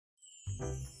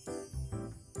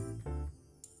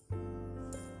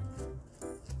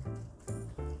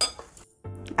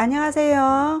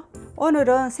안녕하세요.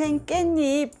 오늘은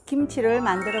생깻잎 김치를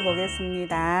만들어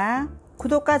보겠습니다.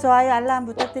 구독과 좋아요, 알람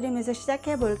부탁드리면서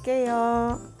시작해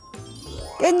볼게요.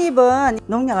 깻잎은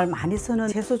농약을 많이 쓰는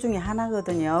채소 중에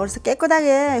하나거든요. 그래서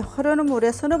깨끗하게 흐르는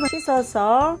물에 서너 번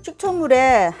씻어서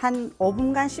식초물에 한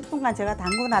 5분간 10분간 제가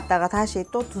담궈 놨다가 다시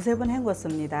또 두세 번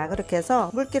헹궜습니다. 그렇게 해서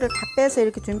물기를 다 빼서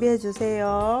이렇게 준비해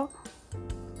주세요.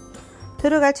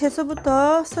 들어갈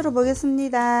채소부터 썰어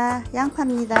보겠습니다.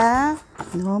 양파입니다.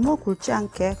 너무 굵지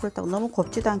않게, 그렇다고 너무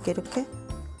곱지도 않게 이렇게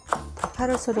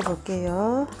대파를 썰어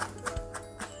볼게요.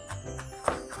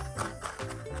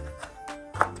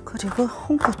 그리고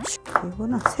홍고추,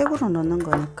 이거는 생으로 넣는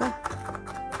거니까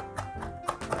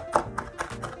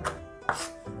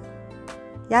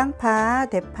양파,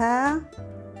 대파,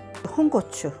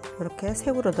 홍고추 이렇게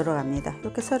생으로 들어갑니다.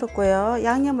 이렇게 썰었고요.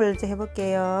 양념을 이제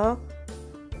해볼게요.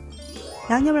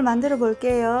 양념을 만들어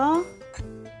볼게요.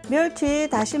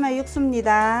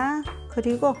 멸치다시마육수입니다.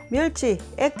 그리고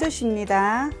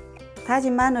멸치액젓입니다.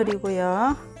 다진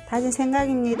마늘이고요. 다진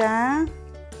생강입니다.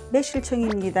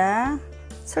 매실청입니다.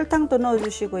 설탕도 넣어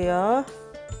주시고요.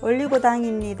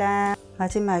 올리고당입니다.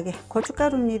 마지막에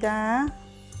고춧가루입니다.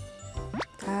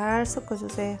 잘 섞어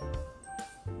주세요.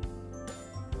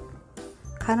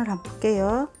 간을 한번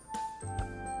볼게요.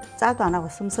 짜도 안 하고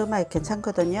슴슴하게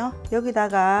괜찮거든요.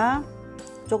 여기다가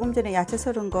조금 전에 야채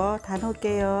썰은 거 다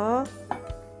넣을게요.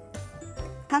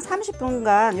 한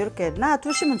 30분간 이렇게 놔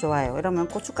두시면 좋아요. 이러면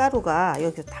고춧가루가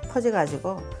여기서 다 퍼져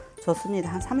가지고 좋습니다.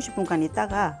 한 30분간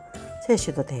있다가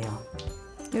재셔도 돼요.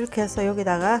 이렇게 해서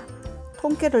여기다가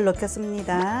통깨를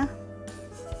넣겠습니다.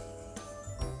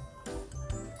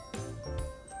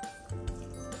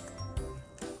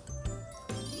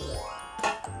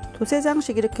 두세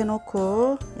장씩 이렇게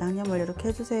넣고 양념을 이렇게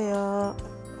해주세요.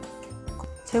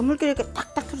 제가 물기를 이렇게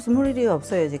탁탁 틀어서 물이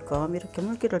없어요. 지금 이렇게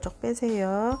물기를 쭉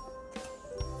빼세요.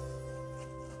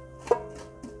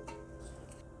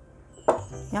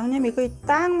 양념이 거의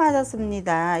딱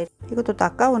맞았습니다. 이것도 또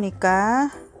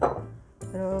아까우니까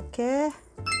이렇게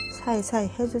사이사이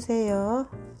해주세요.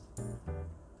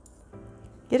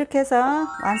 이렇게 해서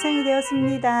완성이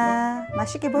되었습니다.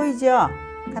 맛있게 보이죠?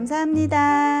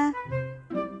 감사합니다.